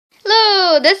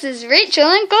Hello, this is Rachel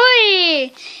and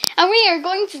Chloe, and we are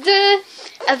going to do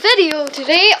a video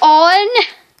today on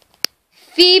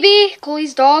Phoebe,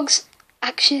 Chloe's dog's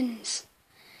actions.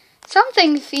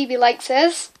 Something Phoebe likes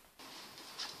is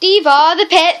Diva the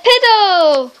pet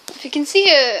poodle. If you can see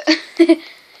it.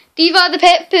 Diva the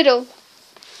pet poodle.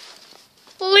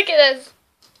 Look at this.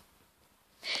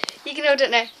 You can hold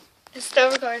it now. It's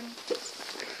still recording.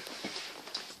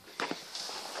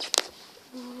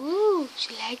 Ooh,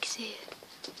 she likes it.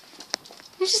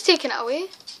 I'm just taking it away.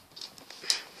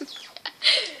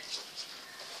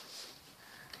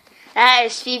 That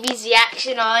is Phoebe's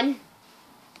reaction on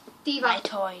Diva. my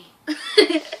toy.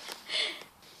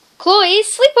 Chloe's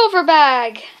sleepover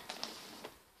bag.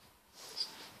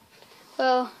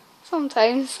 Well,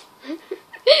 sometimes.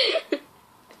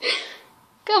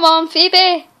 Come on,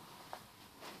 Phoebe.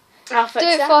 I'll fix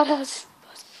Do it that. for us.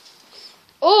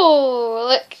 Oh,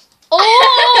 look.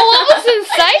 Oh, what was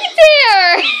inside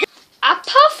there? A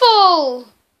puffle.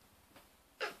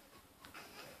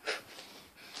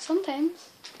 Sometimes.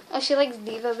 Oh, she likes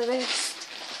Diva the best.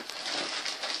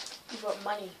 You've got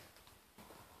money.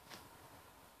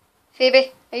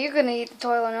 Phoebe, are you going to eat the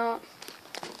toy or not?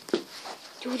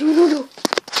 Do.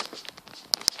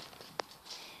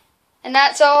 And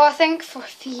that's all I think for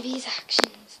Phoebe's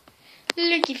actions.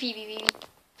 Looky Phoebe, baby.